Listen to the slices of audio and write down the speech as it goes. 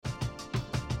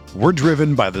We're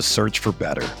driven by the search for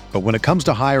better. But when it comes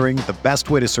to hiring, the best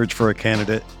way to search for a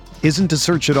candidate isn't to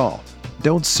search at all.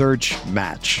 Don't search,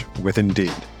 match with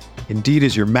Indeed. Indeed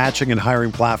is your matching and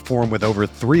hiring platform with over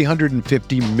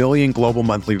 350 million global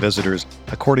monthly visitors,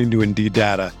 according to Indeed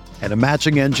data, and a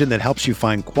matching engine that helps you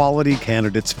find quality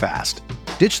candidates fast.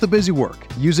 Ditch the busy work.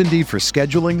 Use Indeed for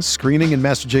scheduling, screening, and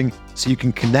messaging so you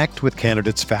can connect with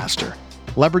candidates faster.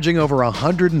 Leveraging over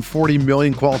 140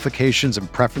 million qualifications and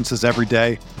preferences every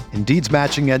day, Indeed's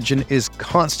matching engine is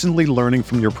constantly learning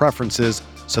from your preferences,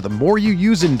 so the more you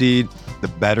use Indeed, the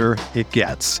better it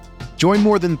gets. Join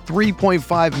more than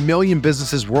 3.5 million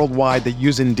businesses worldwide that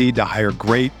use Indeed to hire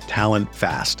great talent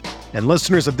fast. And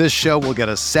listeners of this show will get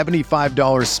a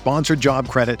 $75 sponsored job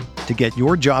credit to get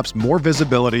your jobs more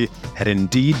visibility at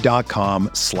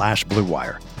Indeed.com/Blue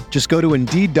Wire. Just go to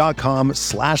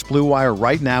Indeed.com/Blue Wire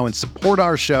right now and support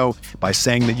our show by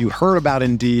saying that you heard about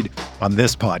Indeed on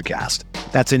this podcast.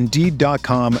 That's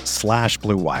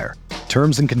Indeed.com/Blue Wire.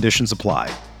 Terms and conditions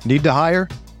apply. Need to hire?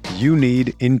 You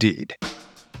need Indeed.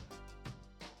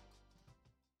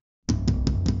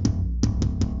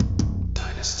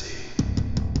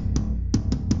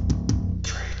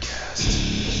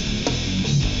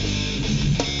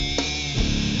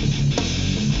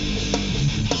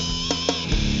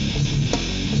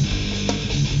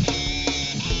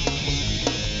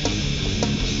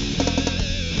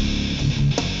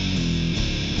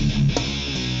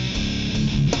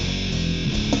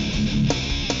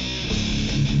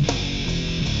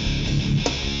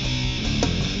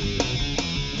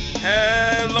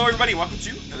 Welcome to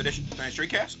another edition of Dynasty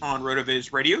Cast on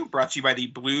RotoViz Radio, brought to you by the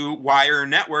Blue Wire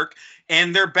Network.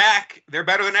 And they're back. They're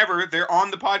better than ever. They're on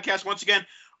the podcast once again.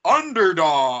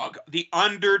 Underdog. The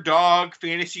Underdog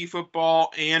Fantasy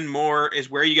Football and more is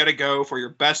where you got to go for your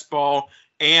best ball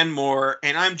and more.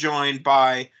 And I'm joined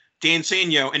by Dan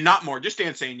Sanyo, and not more, just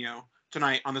Dan Sanyo,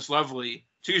 tonight on this lovely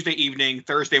Tuesday evening,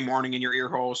 Thursday morning in your ear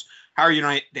holes. How are you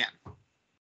tonight, Dan?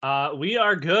 We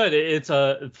are good. It's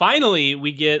finally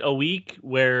we get a week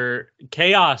where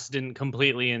chaos didn't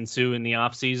completely ensue in the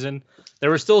off season. There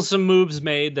were still some moves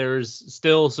made. There's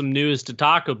still some news to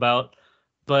talk about,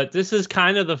 but this is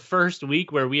kind of the first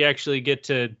week where we actually get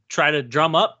to try to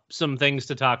drum up some things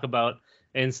to talk about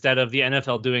instead of the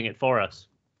NFL doing it for us.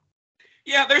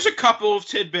 Yeah, there's a couple of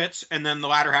tidbits, and then the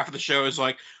latter half of the show is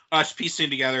like us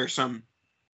piecing together some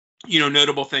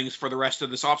notable things for the rest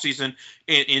of this offseason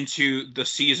and into the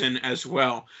season as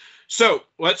well. So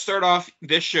let's start off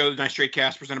this show, the Nice Trade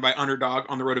Cast, presented by Underdog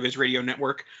on the RotoViz Radio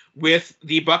Network, with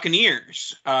the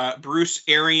Buccaneers. Bruce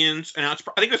Arians announced,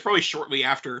 I think it was probably shortly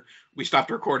after we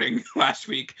stopped recording last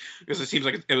week, because it seems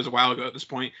like it was a while ago at this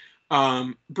point.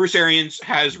 Bruce Arians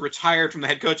has retired from the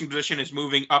head coaching position, is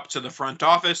moving up to the front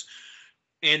office,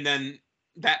 and then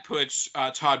that puts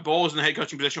Todd Bowles in the head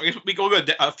coaching position. I guess we go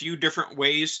a few different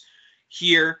ways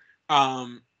here.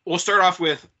 We'll start off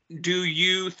with, do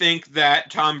you think that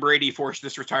Tom Brady forced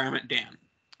this retirement, Dan?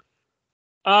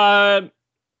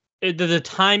 The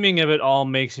timing of it all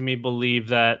makes me believe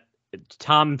that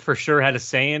Tom for sure had a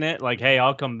say in it. Like, hey,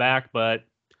 I'll come back, but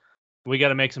we got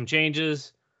to make some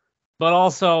changes. But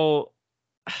also,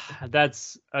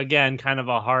 that's, again, kind of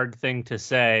a hard thing to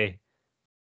say,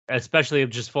 especially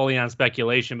just fully on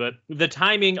speculation. But the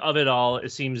timing of it all,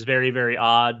 it seems very, very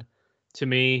odd to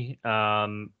me,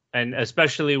 and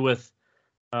especially with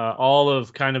all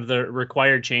of kind of the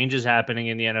required changes happening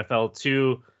in the NFL,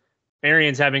 too.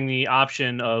 Arians having the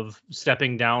option of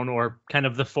stepping down, or kind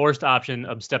of the forced option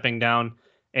of stepping down,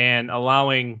 and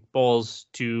allowing Bowles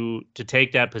to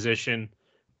take that position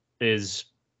is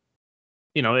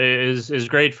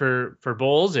great for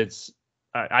Bowles. It's,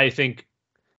 I think,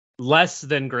 less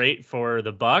than great for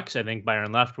the Bucs. I think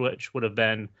Byron Leftwich would have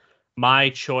been my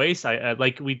choice. I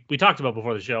like we talked about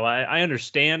before the show. I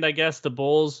understand, I guess, the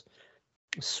Bulls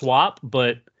swap,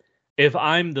 but if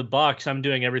I'm the Bucs, I'm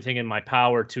doing everything in my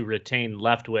power to retain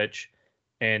Leftwich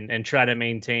and try to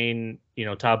maintain,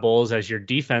 Todd Bowles as your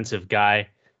defensive guy.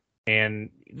 And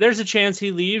there's a chance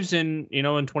he leaves in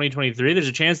 2023. There's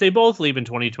a chance they both leave in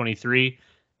 2023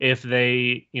 if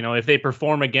they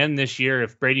perform again this year,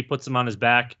 if Brady puts them on his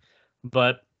back.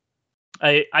 But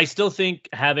I still think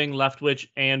having Leftwich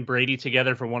and Brady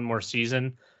together for one more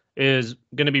season is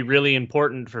going to be really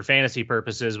important for fantasy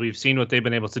purposes. We've seen what they've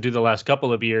been able to do the last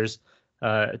couple of years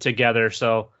together.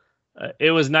 So it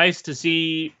was nice to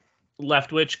see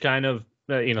Leftwich kind of,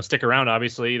 stick around.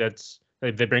 Obviously,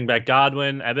 they bring back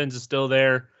Godwin. Evans is still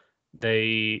there.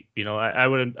 I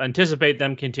would anticipate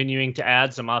them continuing to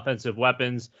add some offensive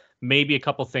weapons, maybe a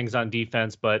couple things on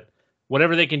defense, but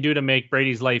whatever they can do to make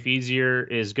Brady's life easier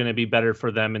is going to be better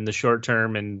for them in the short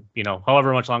term, and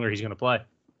however much longer he's going to play.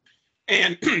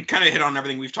 and kind of hit on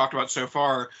everything we've talked about so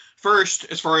far.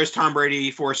 First, as far as Tom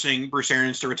Brady forcing Bruce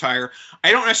Arians to retire,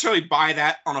 I don't necessarily buy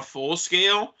that on a full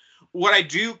scale. What I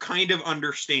do kind of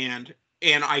understand,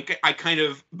 and I kind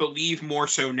of believe more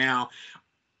so now,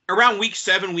 around week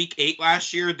 7, week 8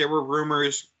 last year, there were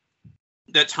rumors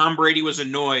that Tom Brady was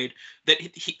annoyed that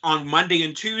on Monday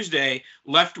and Tuesday,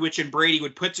 Leftwich and Brady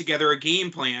would put together a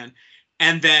game plan,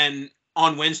 and then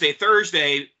on Wednesday,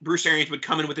 Thursday, Bruce Arians would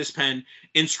come in with his pen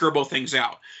and scribble things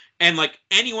out. And like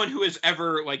anyone who has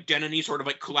ever like done any sort of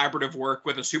like collaborative work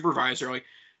with a supervisor, like,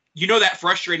 you know, that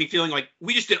frustrating feeling like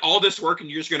we just did all this work and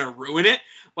you're just going to ruin it.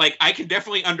 Like, I can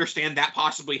definitely understand that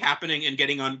possibly happening and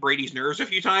getting on Brady's nerves a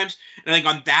few times. And I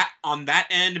think on that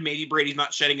end, maybe Brady's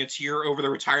not shedding a tear over the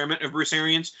retirement of Bruce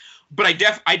Arians. But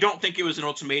I don't think it was an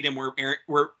ultimatum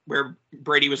where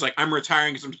Brady was like, I'm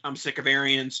retiring because I'm sick of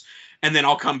Arians, and then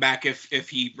I'll come back if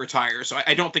he retires. So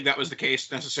I don't think that was the case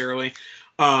necessarily.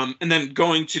 And then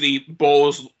going to the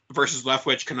Bowles versus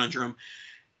Leftwich conundrum,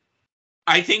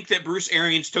 I think that Bruce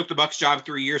Arians took the Bucs job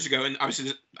 3 years ago, and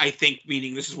obviously I think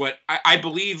meaning this is what I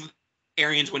believe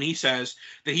Arians when he says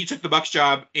that he took the Bucs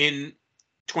job in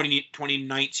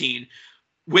 2019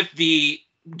 with the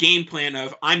game plan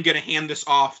of I'm going to hand this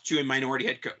off to a minority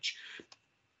head coach.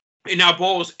 And now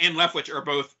Bowles and Leftwich are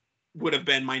both would have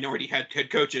been minority head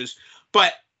coaches.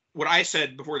 But what I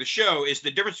said before the show is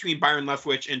the difference between Byron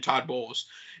Leftwich and Todd Bowles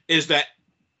is that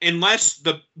unless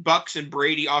the Bucs and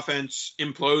Brady offense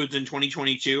implodes in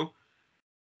 2022,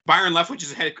 Byron Leftwich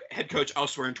is a head coach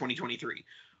elsewhere in 2023.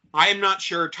 I am not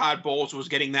sure Todd Bowles was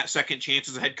getting that second chance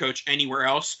as a head coach anywhere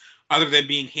else other than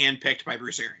being handpicked by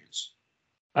Bruce Arians.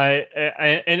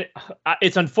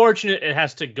 It's unfortunate it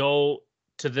has to go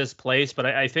to this place, but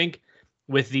I think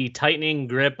with the tightening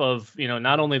grip of, you know,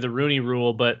 not only the Rooney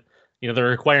Rule, but, you know, the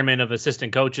requirement of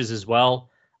assistant coaches as well,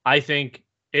 I think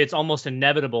it's almost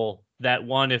inevitable that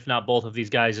one, if not both of these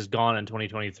guys is gone in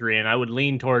 2023. And I would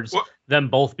lean towards them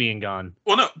both being gone.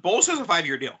 Well, no, Bowles has a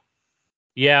 5-year deal.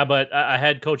 Yeah, but a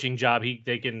head coaching job,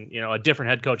 they can, you know, a different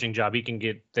head coaching job he can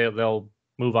get, they'll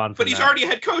move on from But he's that. already a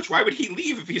head coach. Why would he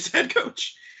leave if he's head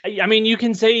coach? I mean, you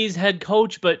can say he's head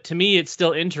coach, but to me, it's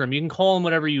still interim. You can call him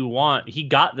whatever you want. He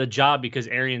got the job because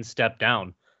Arians stepped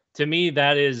down. To me,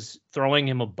 that is throwing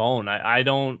him a bone. I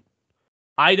don't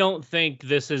think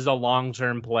this is a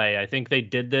long-term play. I think they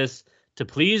did this to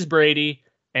please Brady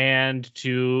and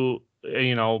to,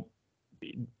 you know,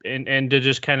 and to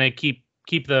just kind of keep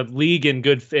the league in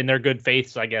their good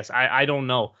faiths, I guess. I don't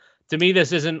know. To me,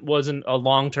 this wasn't a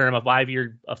long-term, a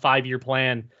 5-year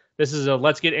plan. This is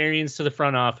let's get Arians to the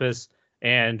front office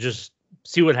and just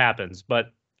see what happens.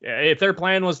 But if their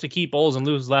plan was to keep Bowles and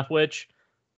lose Leftwich,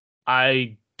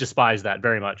 I despise that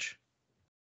very much.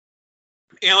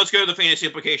 And let's go to the fantasy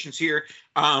implications here.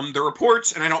 The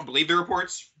reports, and I don't believe the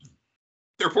reports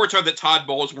are that Todd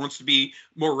Bowles wants to be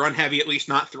more run heavy, at least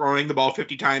not throwing the ball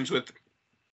 50 times with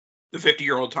the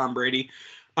 50-year-old Tom Brady.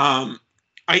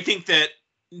 I think that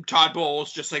Todd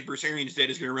Bowles, just like Bruce Arians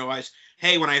did, is going to realize,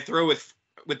 hey, when I throw with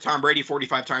Tom Brady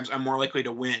 45 times, I'm more likely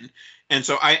to win. And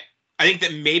so I think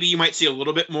that maybe you might see a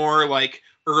little bit more like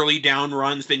early down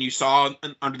runs than you saw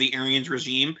under the Arians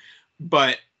regime.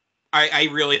 But I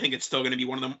really think it's still going to be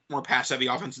one of the more pass-heavy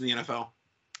offenses in the NFL.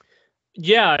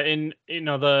 Yeah, and you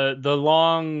know the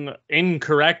long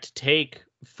incorrect take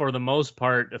for the most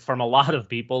part from a lot of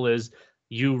people is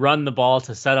you run the ball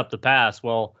to set up the pass.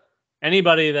 Well,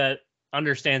 anybody that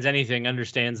understands anything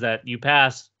understands that you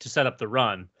pass to set up the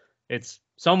run. It's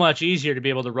so much easier to be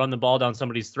able to run the ball down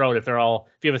somebody's throat if you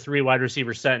have a 3 wide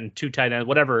receiver set and 2 tight ends,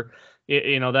 whatever.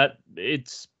 That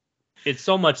it's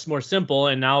so much more simple.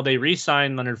 And now they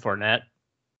re-signed Leonard Fournette.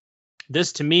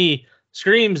 This to me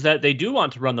screams that they do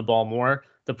want to run the ball more.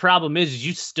 The problem is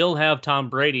you still have Tom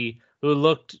Brady, who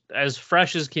looked as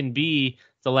fresh as can be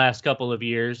the last couple of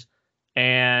years.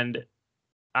 And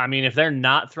I mean, if they're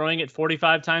not throwing it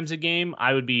 45 times a game,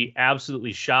 I would be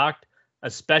absolutely shocked,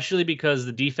 especially because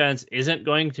the defense isn't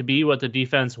going to be what the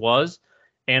defense was.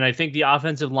 And I think the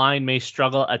offensive line may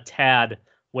struggle a tad,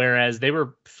 whereas they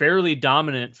were fairly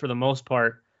dominant for the most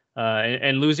part,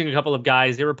 and losing a couple of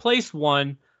guys. They replaced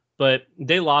one, but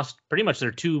they lost pretty much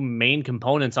their 2 main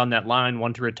components on that line,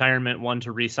 one to retirement, one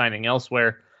to re-signing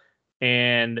elsewhere.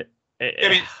 And I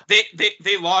mean,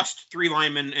 they lost 3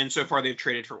 linemen, and so far they've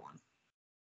traded for 1.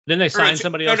 Then they signed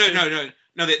somebody else.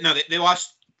 No. They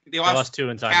lost 2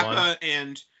 and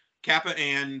signed Kappa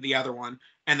and the other one,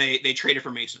 and they traded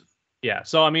for Mason. Yeah.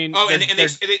 So I mean,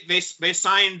 they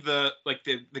signed the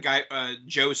guy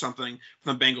Joe something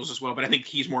from the Bengals as well, but I think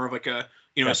he's more of like a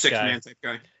 6-man type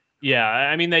guy. Yeah,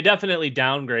 I mean, they definitely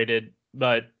downgraded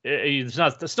but it's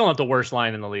still not the worst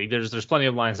line in the league. There's plenty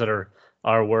of lines that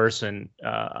are worse, and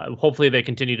hopefully they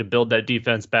continue to build that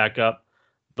defense back up.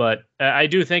 But I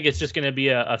do think it's just going to be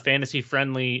a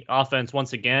fantasy-friendly offense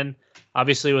once again,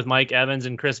 obviously with Mike Evans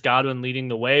and Chris Godwin leading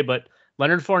the way. But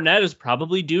Leonard Fournette is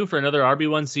probably due for another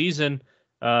RB1 season.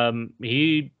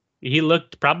 He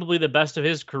looked probably the best of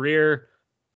his career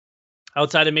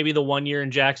outside of maybe the 1 year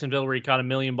in Jacksonville where he caught 1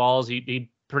 million balls.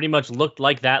 He pretty much looked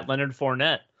like that Leonard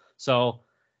Fournette. So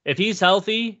if he's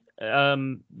healthy,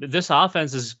 this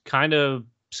offense is kind of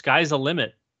sky's the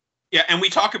limit. Yeah, and we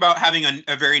talk about having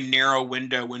a very narrow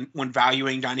window when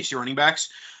valuing dynasty running backs.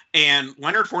 And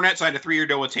Leonard Fournette signed a 3-year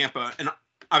deal with Tampa. And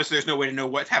obviously there's no way to know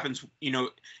what happens,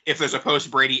 if there's a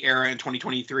post-Brady era in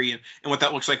 2023 and what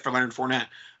that looks like for Leonard Fournette.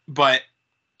 But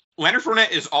Leonard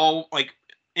Fournette is all, like,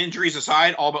 injuries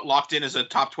aside, all but locked in as a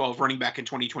top 12 running back in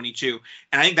 2022.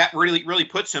 And I think that really, really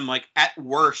puts him, like, at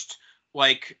worst,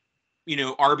 like,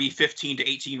 RB 15 to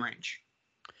 18 range.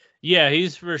 Yeah,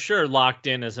 he's for sure locked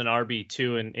in as an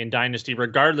RB2 in Dynasty,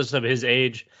 regardless of his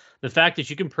age. The fact that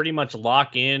you can pretty much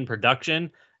lock in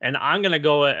production, and I'm going to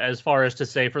go as far as to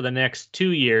say for the next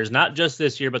 2 years, not just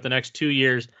this year, but the next 2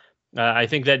 years, I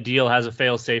think that deal has a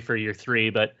fail-safe for year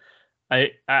 3, but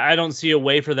I don't see a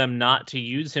way for them not to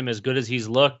use him as good as he's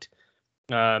looked.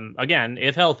 Again,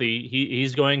 if healthy,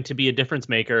 he's going to be a difference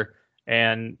maker,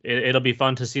 and it'll be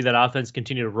fun to see that offense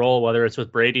continue to roll, whether it's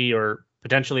with Brady or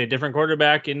potentially a different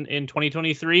quarterback in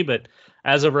 2023. But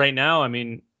as of right now, I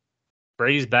mean,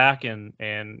 Brady's back and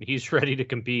he's ready to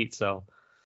compete. So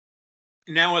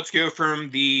now let's go from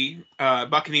the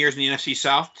Buccaneers in the NFC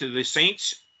South to the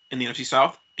Saints in the NFC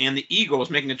South and the Eagles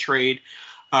making a trade.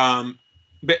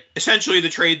 But essentially the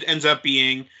trade ends up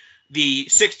being the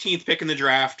 16th pick in the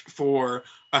draft for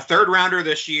a third rounder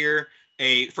this year,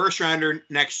 a first rounder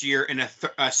next year, and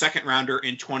a second rounder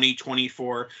in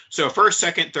 2024. So first,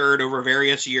 second, third over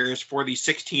various years for the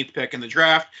 16th pick in the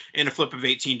draft and a flip of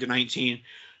 18 to 19.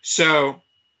 So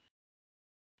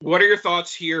what are your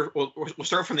thoughts here? We'll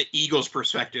start from the Eagles'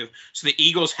 perspective. So the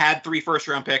Eagles had 3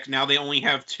 first-round picks. Now they only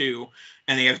have 2,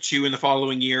 and they have 2 in the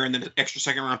following year and then an extra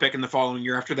second-round pick in the following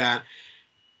year after that.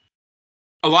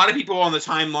 A lot of people on the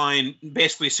timeline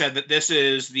basically said that this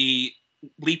is the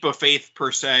leap of faith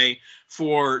per se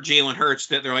for Jalen Hurts,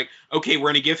 that they're like, okay, we're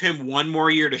going to give him 1 more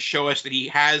year to show us that he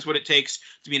has what it takes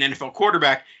to be an NFL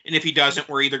quarterback. And if he doesn't,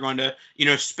 we're either going to,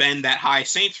 spend that high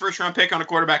Saints first round pick on a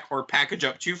quarterback or package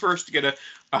up 2 first to get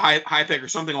a high pick or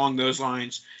something along those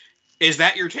lines. Is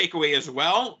that your takeaway as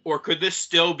well? Or could this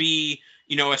still be,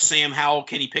 a Sam Howell,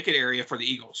 Kenny Pickett area for the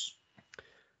Eagles?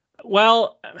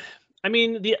 Well, I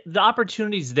mean, the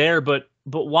opportunity's there, but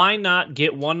why not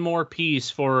get 1 more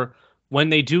piece for when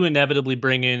they do inevitably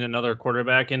bring in another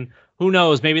quarterback? And who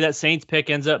knows, maybe that Saints pick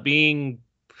ends up being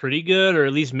pretty good or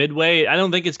at least midway. I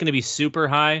don't think it's going to be super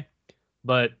high,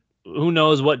 but who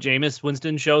knows what Jameis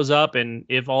Winston shows up and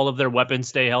if all of their weapons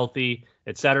stay healthy,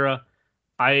 etc.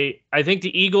 I think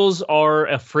the Eagles are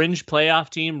a fringe playoff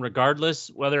team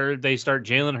regardless whether they start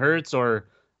Jalen Hurts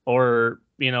or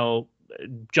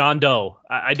John Doe.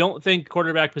 I don't think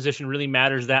quarterback position really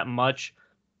matters that much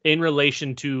in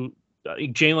relation to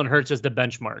Jalen Hurts as the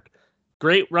benchmark.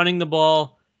 Great running the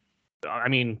ball. I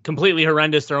mean, completely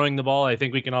horrendous throwing the ball. I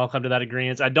think we can all come to that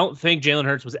agreement. I don't think Jalen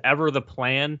Hurts was ever the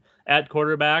plan at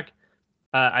quarterback.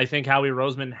 I think Howie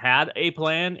Roseman had a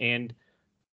plan, and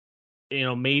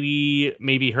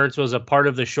maybe Hurts was a part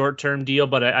of the short-term deal.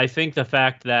 But I think the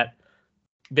fact that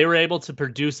they were able to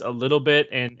produce a little bit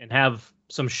and have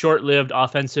some short-lived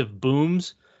offensive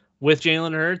booms with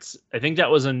Jalen Hurts, I think that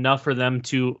was enough for them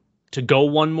to go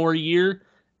 1 more year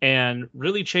and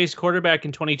really chase quarterback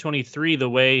in 2023 the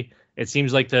way it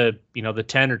seems like the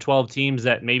 10 or 12 teams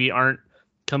that maybe aren't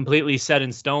completely set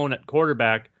in stone at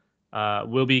quarterback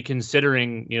will be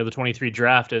considering, the 23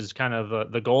 draft as kind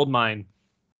of the gold mine.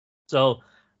 So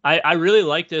I really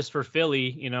like this for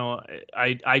Philly.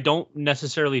 I don't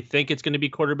necessarily think it's going to be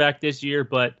quarterback this year,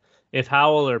 but if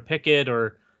Howell or Pickett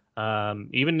or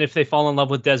even if they fall in love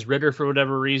with Des Ridder for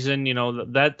whatever reason,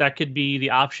 that could be the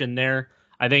option there.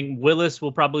 I think Willis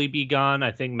will probably be gone.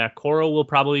 I think Matt Corral will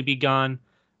probably be gone,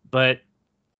 but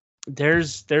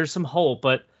there's some hope.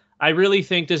 But I really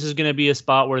think this is going to be a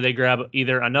spot where they grab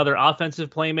either another offensive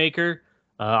playmaker,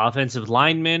 offensive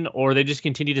lineman, or they just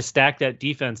continue to stack that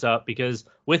defense up, because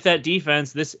with that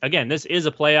defense, this is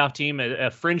a playoff team, a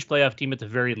fringe playoff team at the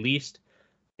very least.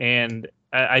 And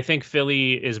I think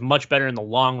Philly is much better in the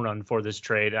long run for this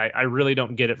trade. I really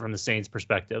don't get it from the Saints'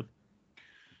 perspective.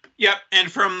 Yep,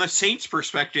 and from the Saints'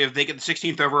 perspective, they get the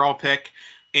 16th overall pick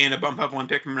and a bump up 1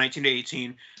 pick from 19 to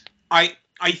 18. I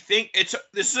I think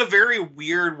this is a very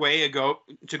weird way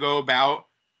to go about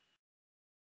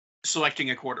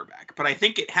selecting a quarterback, but I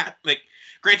think it had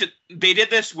granted they did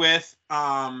this with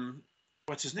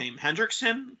what's his name,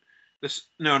 Hendrickson.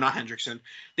 No, not Hendrickson.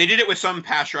 They did it with some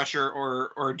pass rusher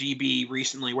or DB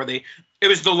recently, where it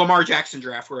was the Lamar Jackson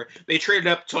draft where they traded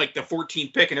up to like the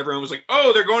 14th pick, and everyone was like,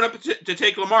 "Oh, they're going up to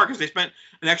take Lamar because they spent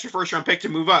an extra first round pick to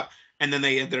move up," and then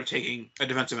they ended up taking a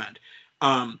defensive end.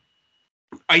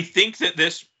 I think that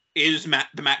this is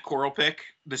the Matt Corral pick,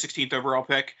 the 16th overall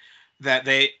pick.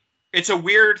 It's a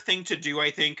weird thing to do, I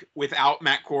think, without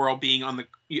Matt Corral being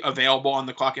available on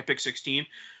the clock at pick 16.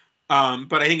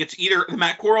 But I think it's either the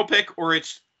Matt Corral pick or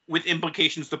it's with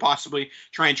implications to possibly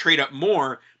try and trade up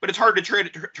more. But it's hard to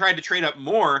try to trade up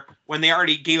more when they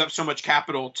already gave up so much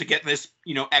capital to get this,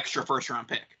 extra first round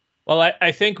pick. Well,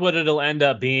 I think what it'll end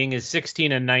up being is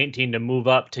 16 and 19 to move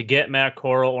up to get Matt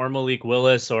Corral or Malik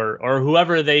Willis or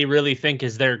whoever they really think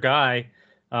is their guy.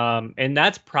 And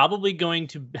that's probably going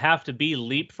to have to be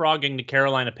leapfrogging the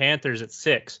Carolina Panthers at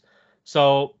 6.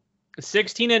 So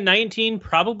 16 and 19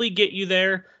 probably get you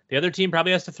there. The other team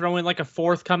probably has to throw in like a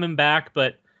 4th coming back,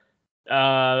 but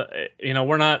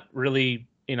we're not really,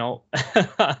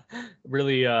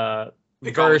 really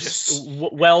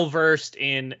well versed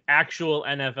in actual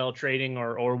NFL trading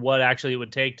or what actually it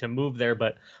would take to move there.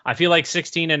 But I feel like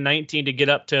 16 and 19 to get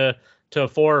up to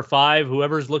 4 or 5,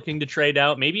 whoever's looking to trade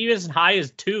out, maybe as high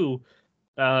as 2,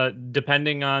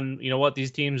 depending on, what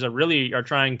these teams are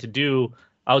trying to do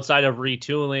outside of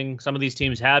retooling. Some of these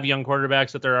teams have young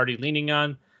quarterbacks that they're already leaning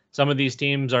on. Some of these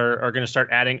teams are going to start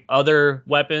adding other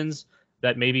weapons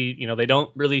that maybe, they don't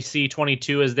really see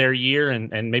 22 as their year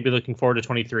and maybe looking forward to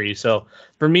 23. So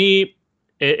for me,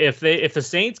 if the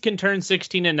Saints can turn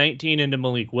 16 and 19 into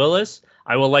Malik Willis,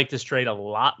 I will like this trade a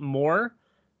lot more.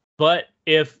 But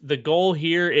if the goal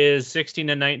here is 16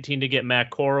 and 19 to get Matt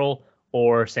Corral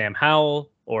or Sam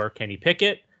Howell or Kenny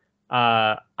Pickett,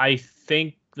 I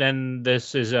think then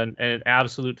this is an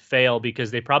absolute fail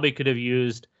because they probably could have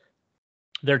used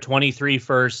their 23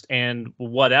 first and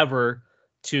whatever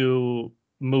to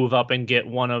move up and get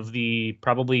one of the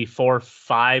probably 4 or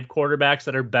 5 quarterbacks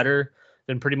that are better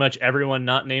than pretty much everyone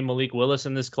not named Malik Willis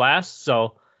in this class.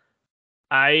 So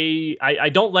I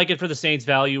don't like it for the Saints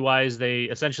value wise. They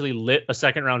essentially lit a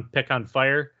 2nd round pick on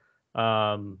fire.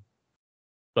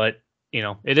 But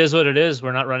it is what it is.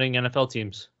 We're not running NFL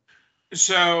teams.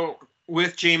 So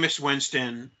with Jameis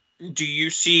Winston, do you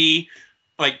see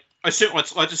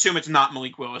let's assume it's not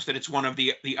Malik Willis, that it's one of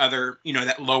the other,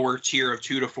 that lower tier of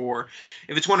 2 to 4.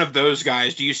 If it's one of those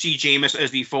guys, do you see Jameis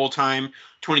as the full-time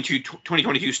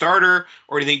 2022 starter,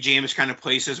 or do you think Jameis kind of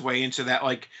plays his way into that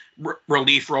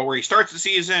relief role where he starts the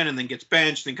season and then gets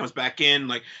benched, then comes back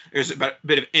in? There's a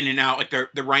bit of in and out, like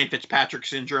the Ryan Fitzpatrick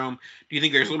syndrome. Do you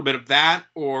think there's a little bit of that,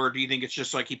 or do you think it's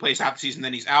just he plays half the season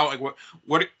then he's out?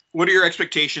 What are your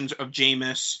expectations of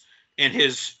Jameis and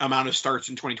his amount of starts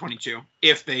in 2022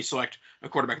 if they select a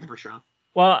quarterback in the first round?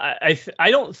 Well,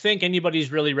 I don't think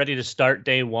anybody's really ready to start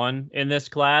day one in this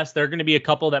class. There are going to be a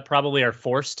couple that probably are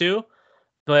forced to.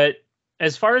 But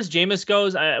as far as Jameis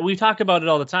goes, we talk about it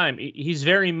all the time. He's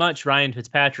very much Ryan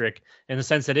Fitzpatrick in the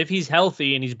sense that if he's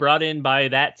healthy and he's brought in by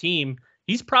that team,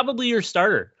 he's probably your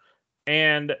starter.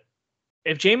 And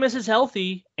if Jameis is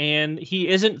healthy and he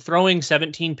isn't throwing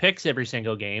 17 picks every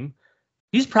single game,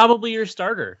 he's probably your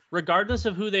starter, regardless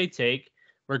of who they take,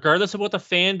 regardless of what the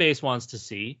fan base wants to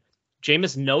see.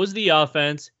 Jameis knows the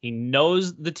offense. He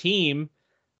knows the team.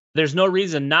 There's no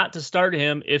reason not to start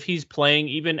him if he's playing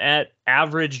even at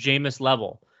average Jameis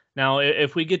level. Now,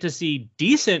 if we get to see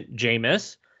decent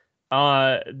Jameis,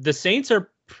 the Saints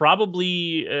are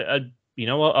probably a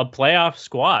playoff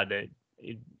squad.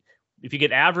 If you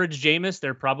get average Jameis,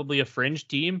 they're probably a fringe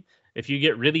team. If you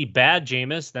get really bad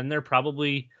Jameis, then they're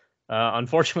probably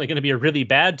unfortunately going to be a really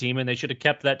bad team, and they should have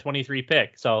kept that 23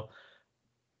 pick. So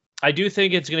I do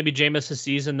think it's going to be Jameis'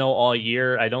 season, though, all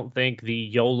year. I don't think the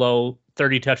YOLO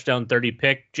 30 touchdown, 30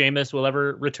 pick Jameis will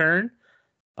ever return.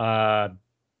 I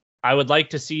would like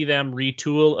to see them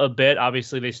retool a bit.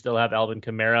 Obviously, they still have Alvin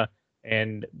Kamara,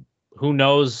 and who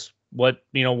knows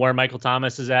where Michael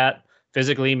Thomas is at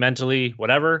physically, mentally,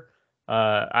 whatever.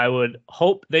 I would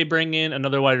hope they bring in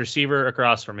another wide receiver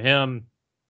across from him.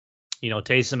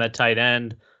 Taysom at tight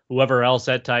end, whoever else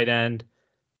at tight end.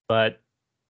 But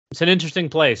it's an interesting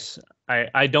place.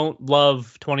 I don't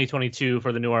love 2022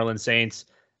 for the New Orleans Saints.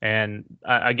 And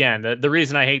again, the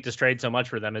reason I hate this trade so much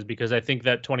for them is because I think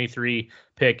that 23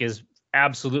 pick is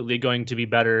absolutely going to be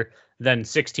better than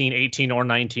 16, 18, or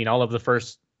 19, all of the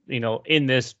first, in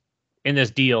this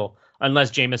deal,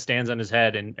 unless Jameis stands on his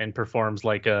head and performs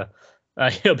like a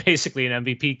basically an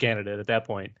MVP candidate at that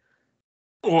point.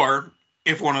 Or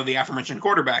if one of the aforementioned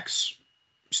quarterbacks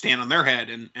stand on their head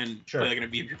and Sure. play like an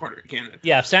MVP quarterback candidate.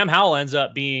 Yeah, if Sam Howell ends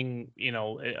up being,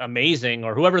 amazing,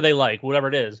 or whoever they like, whatever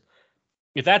it is,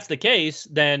 if that's the case,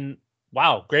 then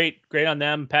wow, great on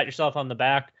them. Pat yourself on the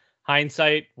back.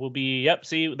 Hindsight will be, yep,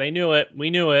 see, they knew it. We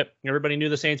knew it. Everybody knew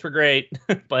the Saints were great.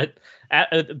 But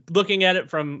looking at it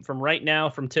from right now,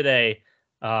 from today,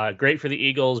 great for the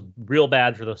Eagles, real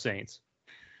bad for the Saints.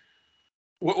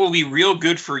 What will be real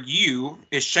good for you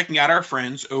is checking out our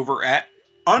friends over at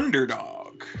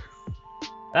Underdog.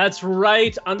 That's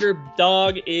right.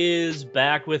 Underdog is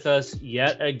back with us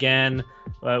yet again.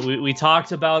 We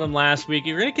talked about them last week.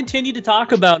 You're going to continue to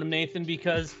talk about them, Nathan,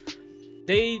 because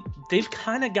they've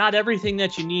kind of got everything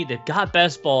that you need. They've got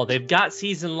best ball. They've got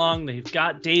season long. They've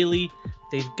got daily.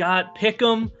 They've got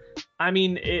pick'em. I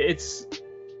mean, it's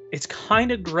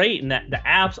kind of great, and that the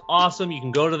app's awesome. You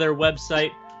can go to their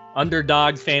website,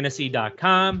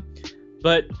 underdogfantasy.com.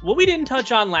 But what we didn't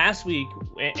touch on last week,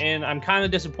 and I'm kind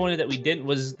of disappointed that we didn't,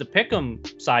 was the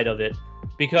pick'em side of it,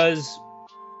 because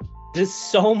this is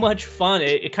so much fun.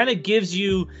 It kind of gives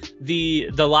you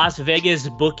the Las Vegas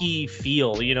bookie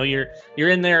feel. You're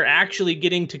in there actually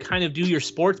getting to kind of do your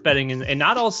sports betting, and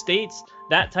not all states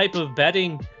that type of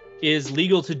betting is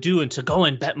legal to do, and to go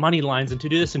and bet money lines and to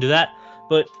do this and do that.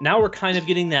 But now we're kind of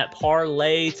getting that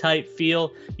parlay type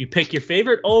feel. You pick your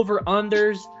favorite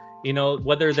over-unders,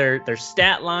 whether they're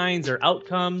stat lines or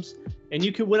outcomes, and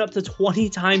you can win up to 20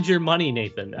 times your money,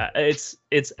 Nathan.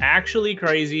 It's actually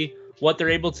crazy what they're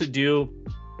able to do,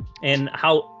 and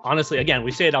how, honestly, again,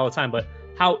 we say it all the time, but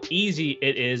how easy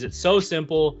it is. It's so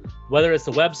simple, whether it's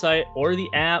the website or the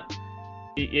app.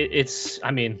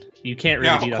 I mean, you can't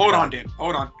really beat hold on, Dan.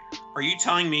 Hold on. Are you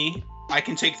telling me I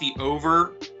can take the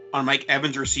over on Mike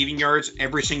Evans receiving yards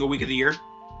every single week of the year?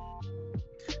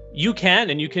 You can,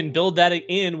 and you can build that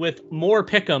in with more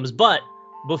pick'ems. But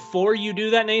before you do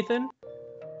that, Nathan,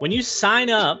 when you sign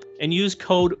up and use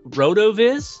code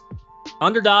RotoViz,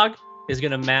 Underdog is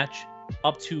going to match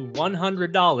up to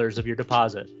 $100 of your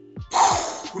deposit.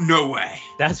 No way.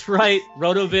 That's right.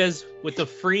 RotoViz, with the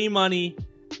free money,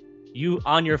 you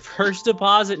on your first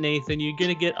deposit, Nathan, you're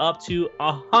going to get up to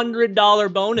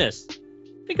 $100 bonus.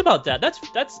 Think about that.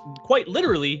 That's quite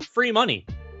literally free money.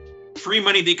 Free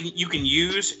money you can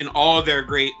use in all of their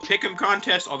great pick'em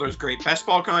contests, all those great best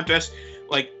ball contests.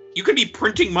 Like, you could be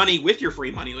printing money with your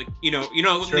free money. Like,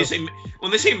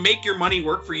 when they say make your money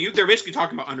work for you, they're basically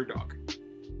talking about Underdog.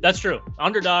 That's true.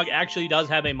 Underdog actually does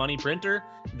have a money printer.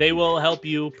 They will help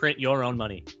you print your own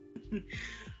money.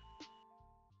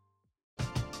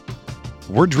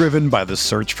 We're driven by the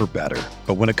search for better.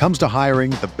 But when it comes to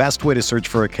hiring, the best way to search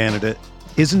for a candidate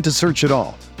isn't to search at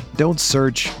all. Don't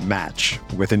search, match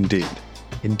with Indeed.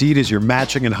 Indeed is your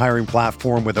matching and hiring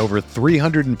platform with over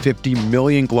 350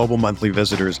 million global monthly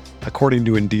visitors, according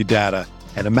to Indeed data,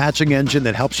 and a matching engine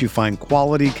that helps you find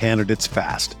quality candidates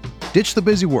fast. Ditch the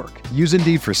busy work. Use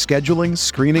Indeed for scheduling,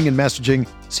 screening, and messaging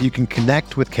so you can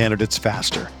connect with candidates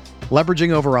faster. Leveraging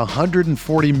over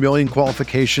 140 million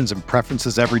qualifications and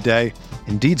preferences every day,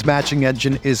 Indeed's matching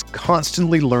engine is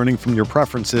constantly learning from your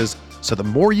preferences, so the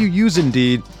more you use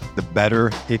Indeed, the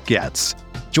better it gets.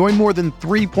 Join more than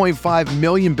 3.5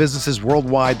 million businesses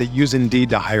worldwide that use Indeed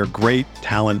to hire great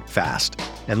talent fast.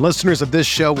 And listeners of this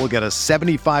show will get a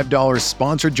 $75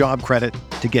 sponsored job credit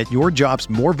to get your jobs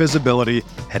more visibility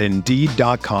at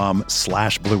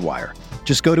Indeed.com/Blue Wire.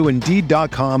 Just go to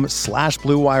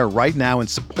Indeed.com/Blue Wire right now and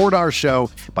support our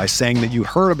show by saying that you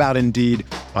heard about Indeed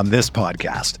on this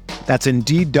podcast. That's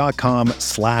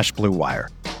Indeed.com/Blue Wire.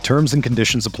 Terms and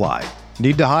conditions apply.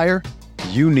 Need to hire?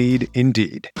 You need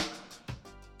Indeed.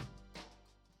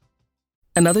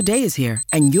 Another day is here,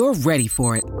 and you're ready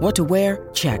for it. What to wear?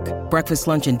 Check. Breakfast,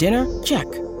 lunch, and dinner?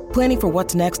 Check. Planning for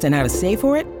what's next and how to save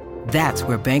for it? That's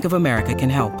where Bank of America can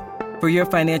help. For your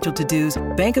financial to-dos,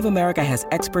 Bank of America has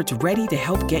experts ready to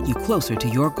help get you closer to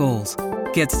your goals.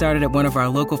 Get started at one of our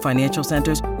local financial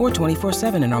centers or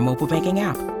 24/7 in our mobile banking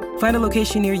app. Find a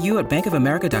location near you at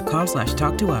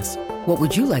bankofamerica.com/talktous. What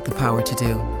would you like the power to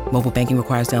do? Mobile banking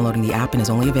requires downloading the app and is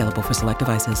only available for select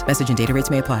devices. Message and data rates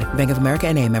may apply. Bank of America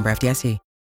NA, member FDIC.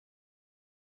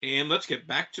 And let's get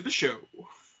back to the show.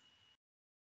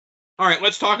 All right,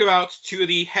 let's talk about two of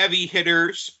the heavy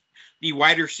hitters, the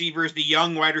wide receivers, the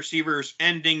young wide receivers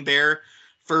ending their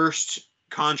first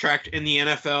contract in the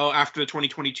NFL after the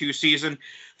 2022 season.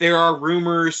 There are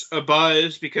rumors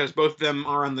abuzz because both of them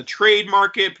are on the trade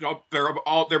market. They're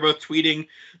both tweeting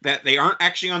that they aren't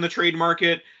actually on the trade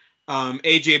market.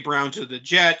 A.J. Brown to the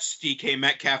Jets, DK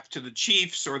Metcalf to the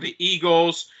Chiefs or the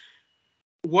Eagles.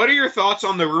 What are your thoughts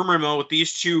on the rumor mill with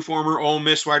these two former Ole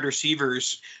Miss wide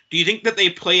receivers? Do you think that they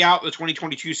play out the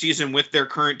 2022 season with their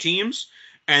current teams?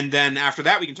 And then after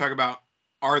that, we can talk about,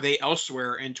 are they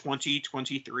elsewhere in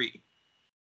 2023?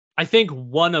 I think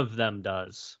one of them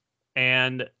does.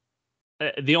 And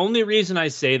the only reason I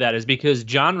say that is because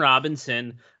John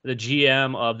Robinson, the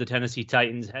GM of the Tennessee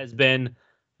Titans, has been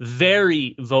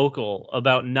very vocal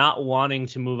about not wanting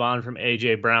to move on from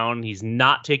A.J. Brown. He's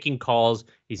not taking calls.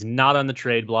 He's not on the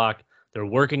trade block. They're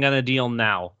working on a deal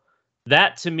now.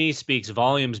 That, to me, speaks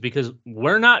volumes because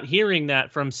we're not hearing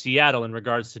that from Seattle in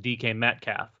regards to DK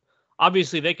Metcalf.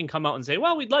 Obviously, they can come out and say,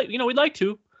 well, we'd like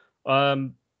to.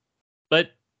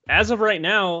 But as of right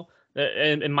now,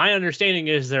 and my understanding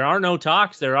is there are no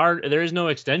talks. There is no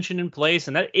extension in place,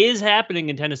 and that is happening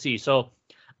in Tennessee. So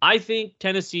I think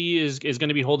Tennessee is going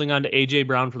to be holding on to A.J.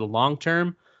 Brown for the long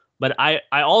term. But I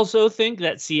also think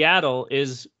that Seattle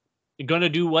is going to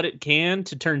do what it can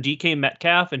to turn DK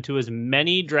Metcalf into as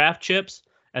many draft chips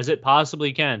as it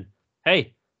possibly can.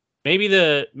 Hey, maybe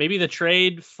the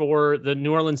trade for the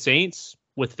New Orleans Saints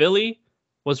with Philly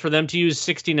was for them to use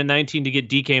 16 and 19 to get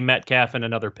DK Metcalf and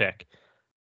another pick.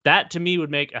 That, to me,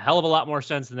 would make a hell of a lot more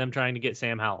sense than them trying to get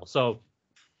Sam Howell. So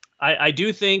I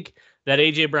do think that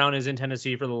A.J. Brown is in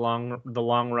Tennessee for the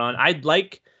long run. I'd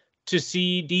like to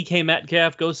see DK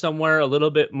Metcalf go somewhere a little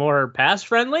bit more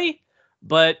pass-friendly,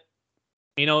 but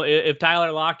if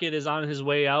Tyler Lockett is on his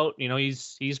way out,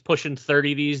 he's pushing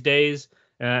 30 these days,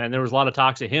 and there was a lot of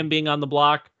talks of him being on the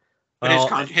block.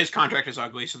 But his contract is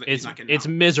ugly, so that he's not getting it's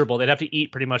miserable. They'd have to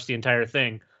eat pretty much the entire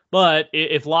thing. But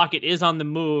if Lockett is on the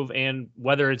move, and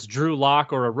whether it's Drew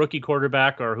Lock or a rookie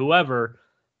quarterback or whoever,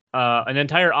 an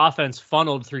entire offense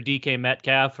funneled through DK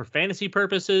Metcalf for fantasy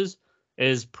purposes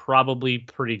is probably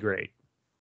pretty great.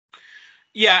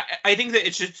 Yeah, I think that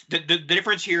it's just the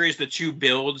difference here is the two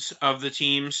builds of the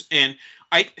teams, and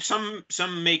some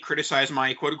may criticize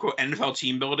my quote unquote NFL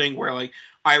team building where like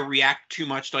I react too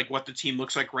much to like what the team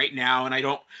looks like right now, and I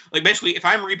don't like basically if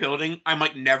I'm rebuilding, I'm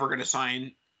like never going to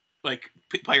sign like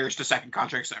players to second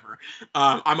contracts ever.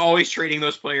 I'm always trading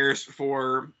those players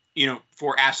for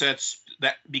assets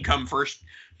that become first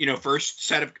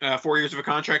set of 4 years of a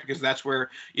contract, because that's where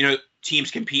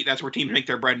teams compete. That's where teams make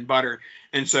their bread and butter,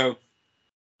 and so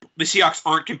the Seahawks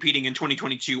aren't competing in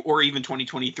 2022 or even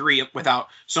 2023 without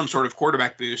some sort of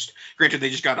quarterback boost. Granted, they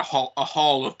just got a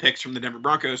haul of picks from the Denver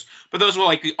Broncos, but those will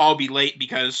likely all be late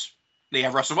because they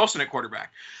have Russell Wilson at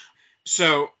quarterback.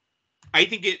 So I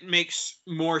think it makes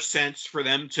more sense for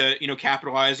them to,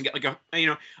 capitalize and get like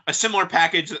a similar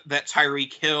package that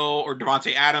Tyreek Hill or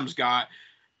Devontae Adams got,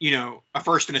 a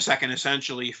first and a second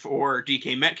essentially for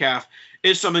DK Metcalf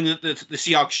is something that the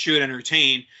Seahawks should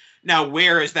entertain. Now,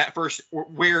 where is that first?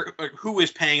 Who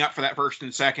is paying up for that first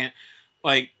and second?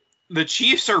 Like the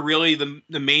Chiefs are really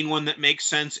the main one that makes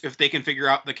sense if they can figure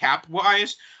out the cap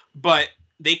wise, but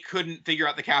they couldn't figure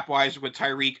out the cap wise with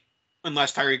Tyreek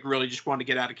unless Tyreek really just wanted to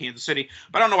get out of Kansas City.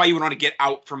 But I don't know why you would want to get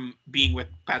out from being with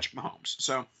Patrick Mahomes.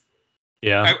 So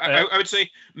yeah, I would say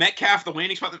Metcalf, the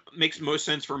landing spot that makes most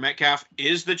sense for Metcalf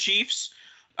is the Chiefs.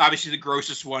 Obviously, the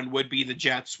grossest one would be the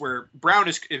Jets, where Brown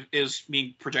is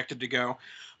being projected to go.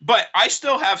 But I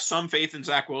still have some faith in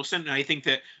Zach Wilson, and I think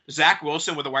that Zach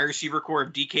Wilson with a wide receiver core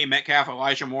of DK Metcalf,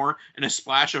 Elijah Moore, and a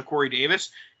splash of Corey Davis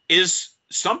is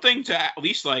something to at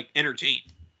least like entertain.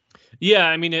 Yeah,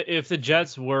 I mean, if the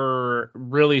Jets were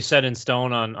really set in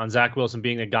stone on Zach Wilson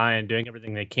being the guy and doing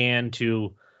everything they can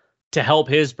to help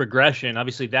his progression,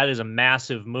 obviously that is a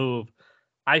massive move.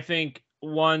 I think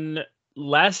one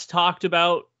less talked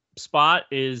about spot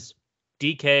is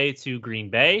DK to Green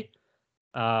Bay.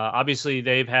 Obviously,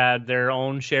 they've had their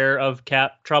own share of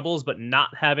cap troubles, but not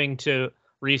having to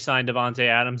re-sign Devontae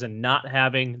Adams and not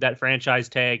having that franchise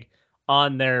tag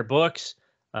on their books.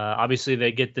 Obviously,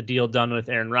 they get the deal done with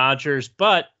Aaron Rodgers,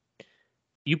 but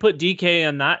you put DK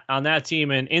on that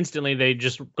team, and instantly they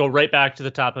just go right back to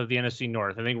the top of the NFC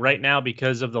North. I think right now,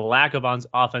 because of the lack of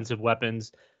offensive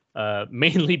weapons,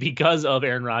 mainly because of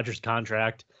Aaron Rodgers'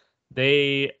 contract,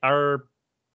 they are.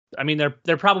 I mean,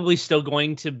 they're probably still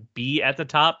going to be at the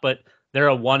top, but they're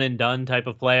a one and done type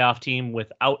of playoff team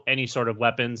without any sort of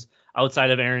weapons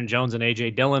outside of Aaron Jones and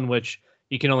AJ Dillon, which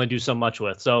you can only do so much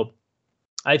with. So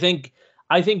I think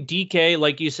DK,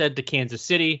 like you said, to Kansas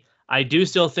City. I do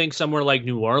still think somewhere like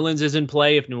New Orleans is in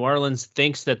play if New Orleans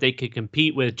thinks that they could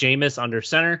compete with Jameis under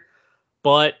center.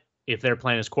 But if they're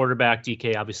playing as quarterback,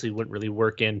 DK obviously wouldn't really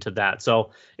work into that.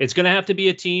 So it's going to have to be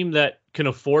a team that can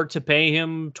afford to pay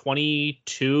him $22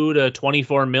 to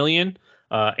 $24 million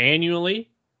annually.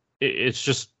 It's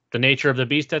just the nature of the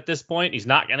beast at this point. He's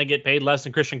not going to get paid less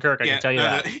than Christian Kirk. I can tell you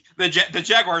that. The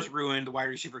Jaguars ruined the wide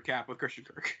receiver cap with Christian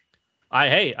Kirk.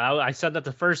 I said that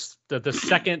the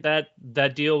second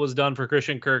that deal was done for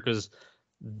Christian Kirk was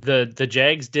the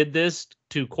Jags did this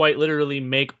to quite literally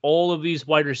make all of these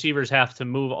wide receivers have to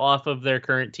move off of their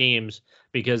current teams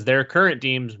because their current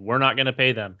teams were not going to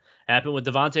pay them. Happened with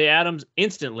Devontae Adams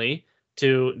instantly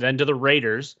to the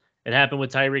Raiders. It happened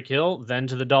with Tyreek Hill, then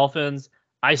to the Dolphins.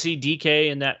 I see DK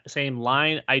in that same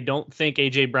line. I don't think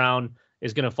A.J. Brown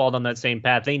is going to fall down that same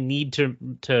path. They need to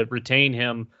retain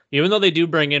him. Even though they do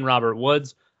bring in Robert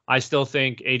Woods, I still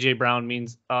think A.J. Brown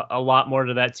means a lot more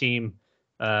to that team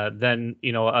than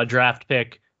a draft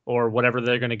pick or whatever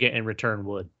they're going to get in return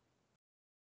would.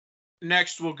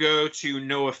 Next, we'll go to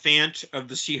Noah Fant of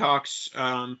the Seahawks.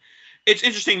 It's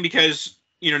interesting because,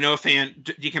 Noah Fant,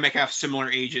 DK Metcalf, similar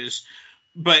ages.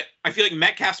 But I feel like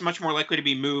Metcalf's much more likely to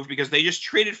be moved because they just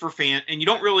traded for Fant, and you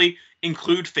don't really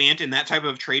include Fant in that type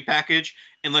of trade package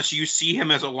unless you see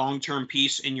him as a long-term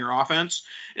piece in your offense.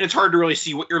 And it's hard to really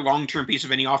see what your long-term piece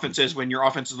of any offense is when your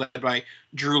offense is led by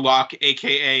Drew Lock,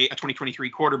 a.k.a. a 2023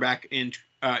 quarterback in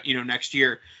next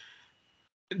year.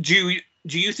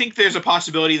 Do you think there's a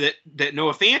possibility that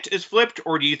Noah Fant is flipped,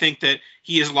 or do you think that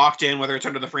he is locked in, whether it's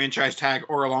under the franchise tag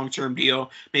or a long-term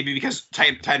deal, maybe because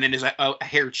tight end is a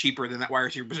hair cheaper than that wide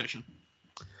receiver position?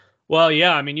 Well,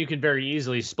 yeah, I mean, you could very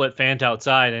easily split Fant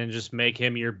outside and just make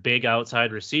him your big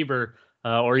outside receiver,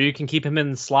 or you can keep him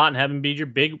in the slot and have him be your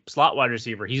big slot wide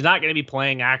receiver. He's not going to be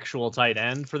playing actual tight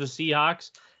end for the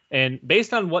Seahawks, and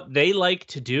based on what they like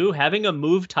to do, having a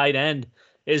move tight end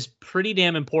is pretty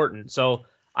damn important. So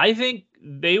I think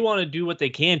they want to do what they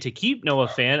can to keep Noah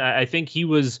Fant. I think he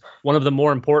was one of the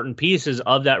more important pieces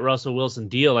of that Russell Wilson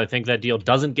deal. I think that deal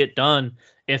doesn't get done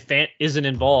if Fant isn't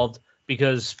involved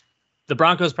because the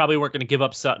Broncos probably weren't going to give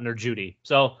up Sutton or Judy.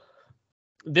 So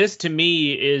this to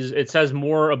me it says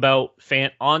more about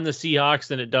Fant on the Seahawks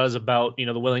than it does about,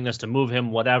 the willingness to move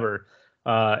him, whatever.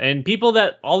 And people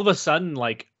that all of a sudden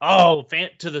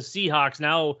Fant to the Seahawks,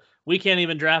 now we can't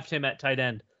even draft him at tight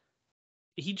end.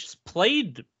 He just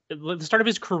played at the start of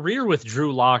his career with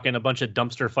Drew Lock and a bunch of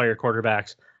dumpster fire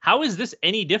quarterbacks. How is this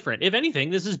any different? If anything,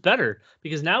 this is better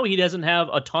because now he doesn't have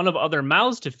a ton of other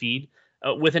mouths to feed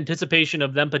with anticipation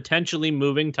of them potentially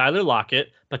moving Tyler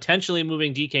Lockett, potentially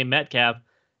moving DK Metcalf.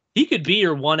 He could be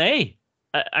your 1A.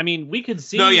 I mean, we could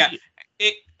see. No, yeah.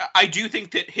 I do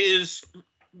think that his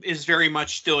is very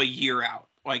much still a year out.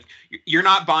 Like, you're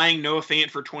not buying Noah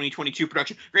Fant for 2022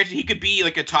 production. Granted, he could be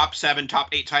like a top 7, top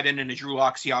 8 tight end in a Drew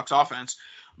Lock Seahawks offense,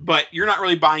 but you're not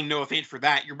really buying Noah Fant for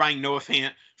that. You're buying Noah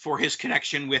Fant for his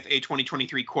connection with a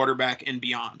 2023 quarterback and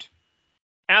beyond.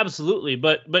 Absolutely,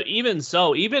 but even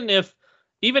so, even if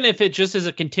it just is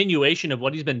a continuation of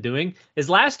what he's been doing, his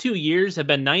last 2 years have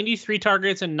been 93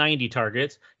 targets and 90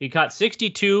 targets. He caught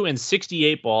 62 and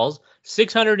 68 balls,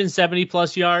 670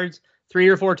 plus yards, 3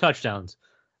 or 4 touchdowns.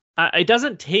 It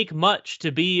doesn't take much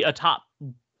to be a top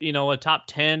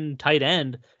 10 tight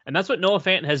end. And that's what Noah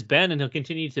Fant has been and he'll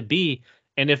continue to be.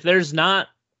 And if there's not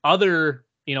other,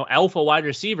 alpha wide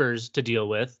receivers to deal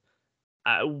with,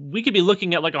 we could be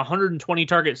looking at like a 120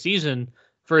 target season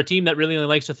for a team that really only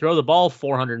likes to throw the ball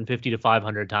 450 to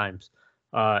 500 times.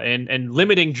 And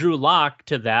limiting Drew Lock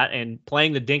to that and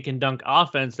playing the dink and dunk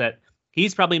offense that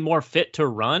he's probably more fit to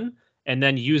run, and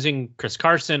then using Chris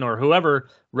Carson or whoever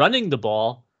running the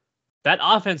ball. That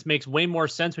offense makes way more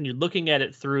sense when you're looking at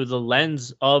it through the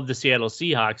lens of the Seattle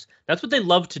Seahawks. That's what they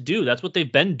love to do. That's what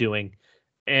they've been doing.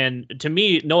 And to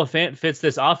me, Noah Fant fits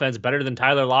this offense better than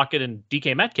Tyler Lockett and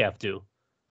DK Metcalf do.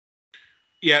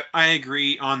 Yeah, I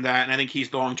agree on that. And I think he's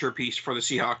the long-term piece for the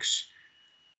Seahawks.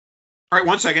 All right,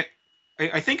 1 second.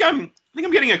 I think I'm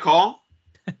getting a call.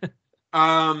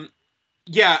 Dan,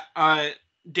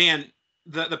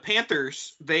 the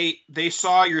Panthers, they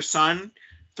saw your son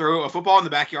throw a football in the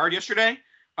backyard yesterday.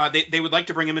 They would like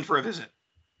to bring him in for a visit.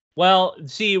 Well,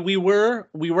 see, we were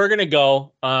going to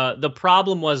go. The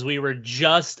problem was we were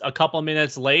just a couple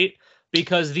minutes late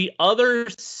because the other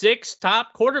 6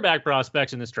 top quarterback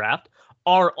prospects in this draft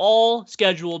are all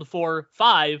scheduled for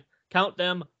 5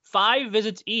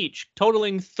 visits each,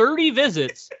 totaling 30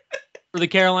 visits for the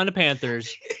Carolina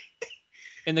Panthers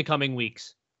in the coming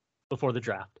weeks before the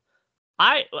draft.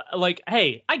 I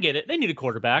get it. They need a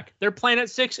quarterback. Their plan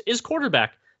at 6 is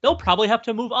quarterback. They'll probably have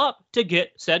to move up to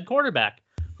get said quarterback.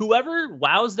 Whoever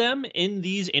wows them in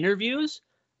these interviews,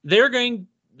 you'll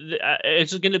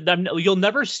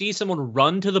never see someone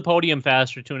run to the podium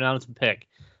faster to announce a pick.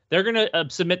 They're going to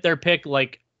submit their pick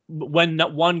like when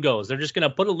one goes. They're just going to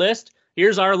put a list.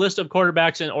 Here's our list of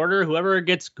quarterbacks in order. Whoever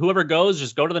goes,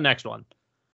 just go to the next one.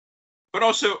 But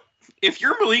also, if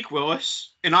you're Malik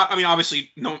Willis, and I mean,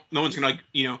 obviously, no one's gonna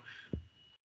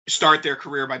start their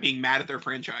career by being mad at their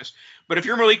franchise. But if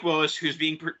you're Malik Willis, who's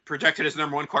being projected as the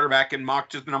number one quarterback and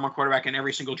mocked as the number one quarterback in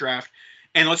every single draft,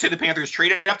 and let's say the Panthers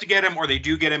traded up to get him, or they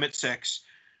do get him at 6,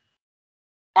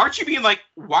 aren't you being like,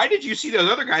 why did you see those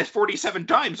other guys 47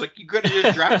 times? Like, you could have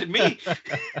just drafted me.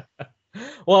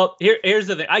 Well, here's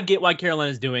the thing. I get why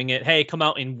Carolina's doing it. Hey, come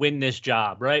out and win this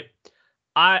job, right?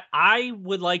 I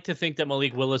would like to think that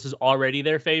Malik Willis is already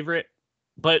their favorite,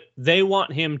 but they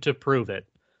want him to prove it.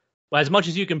 As much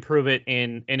as you can prove it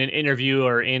in an interview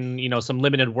or in some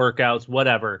limited workouts,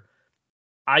 whatever.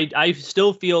 I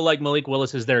still feel like Malik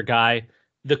Willis is their guy.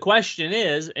 The question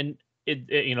is, and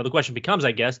the question becomes,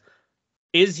 I guess,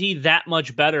 is he that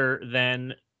much better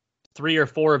than 3 or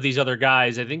 4 of these other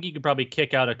guys? I think you could probably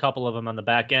kick out a couple of them on the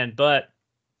back end, but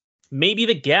maybe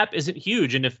the gap isn't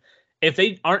huge. And if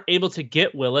they aren't able to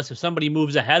get Willis, if somebody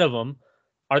moves ahead of them,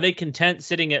 are they content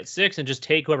sitting at 6 and just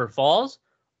take whoever falls?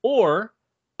 Or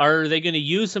are they going to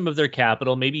use some of their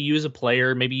capital, maybe use a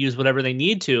player, maybe use whatever they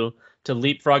need to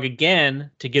leapfrog again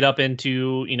to get up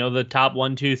into, the top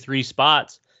 1, 2, 3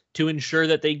 spots to ensure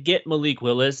that they get Malik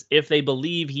Willis if they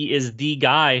believe he is the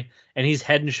guy and he's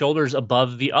head and shoulders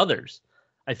above the others.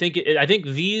 I think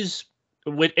these,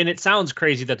 and it sounds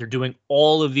crazy that they're doing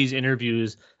all of these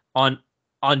interviews on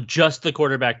just the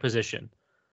quarterback position,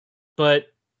 but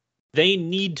they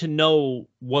need to know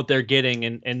what they're getting,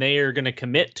 and they are going to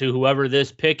commit to whoever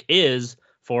this pick is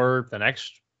for the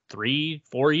next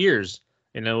 3-4 years.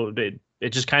 It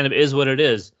just kind of is what it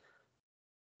is.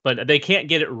 But they can't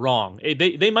get it wrong.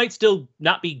 They might still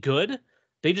not be good.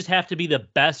 They just have to be the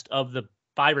best of the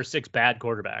 5 or 6 bad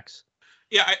quarterbacks.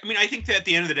 Yeah, I mean, I think that at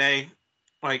the end of the day,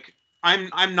 like,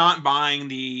 I'm not buying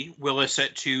the Willis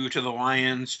at 2 to the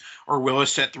Lions or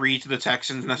Willis at 3 to the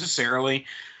Texans necessarily.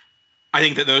 I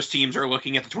think that those teams are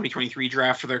looking at the 2023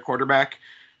 draft for their quarterback.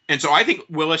 And so I think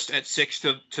Willis at 6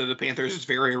 to the Panthers is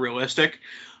very realistic.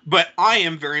 But I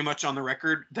am very much on the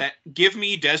record that give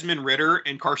me Desmond Ridder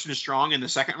and Carson Strong in the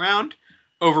 2nd round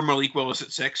over Malik Willis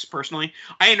at 6, personally.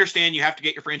 I understand you have to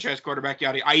get your franchise quarterback,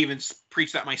 yada. I even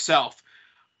preach that myself.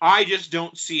 I just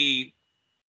don't see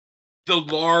the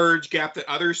large gap that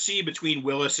others see between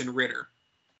Willis and Ridder.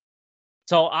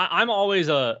 So I'm always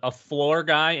a floor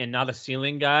guy and not a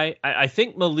ceiling guy. I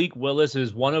think Malik Willis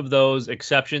is one of those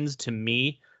exceptions to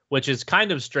me, which is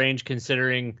kind of strange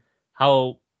considering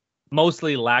how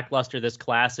mostly lackluster this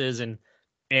class is. And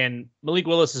Malik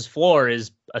Willis's floor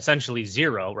is essentially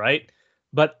 0, right?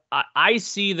 But I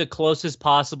see the closest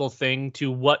possible thing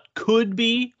to what could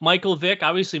be Michael Vick.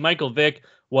 Obviously, Michael Vick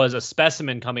was a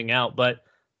specimen coming out, but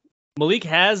Malik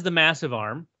has the massive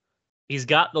arm. He's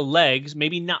got the legs,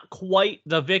 maybe not quite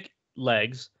the Vic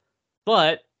legs,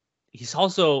 but he's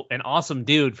also an awesome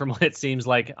dude from what it seems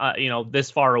like, this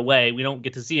far away. We don't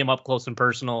get to see him up close and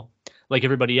personal like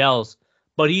everybody else,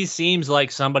 but he seems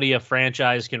like somebody a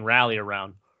franchise can rally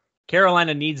around.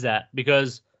 Carolina needs that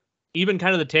because even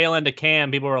kind of the tail end of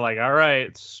Cam, people were like, all right,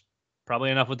 it's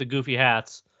probably enough with the goofy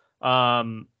hats.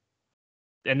 And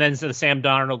then to the Sam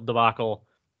Darnold debacle,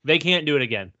 they can't do it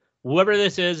again. Whoever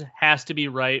this is has to be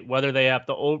right, whether they have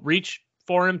to reach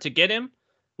for him to get him,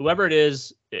 whoever it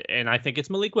is, and I think it's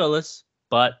Malik Willis,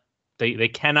 but they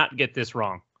cannot get this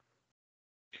wrong.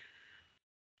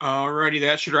 Alrighty,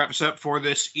 that should wrap us up for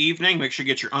this evening. Make sure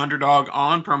you get your Underdog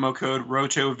on, promo code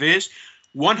RotoViz.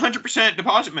 100%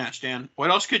 deposit match, Dan.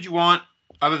 What else could you want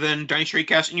other than Dynasty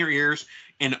Cast in your ears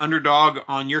and Underdog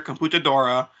on your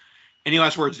computadora? Any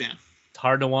last words, Dan? It's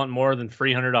hard to want more than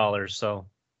 $300, so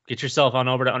get yourself on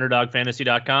over to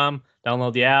UnderdogFantasy.com,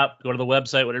 download the app, go to the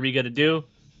website, whatever you got to do.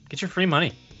 Get your free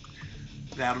money.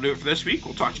 That'll do it for this week.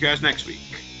 We'll talk to you guys next week.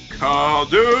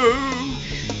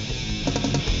 Kadoosh!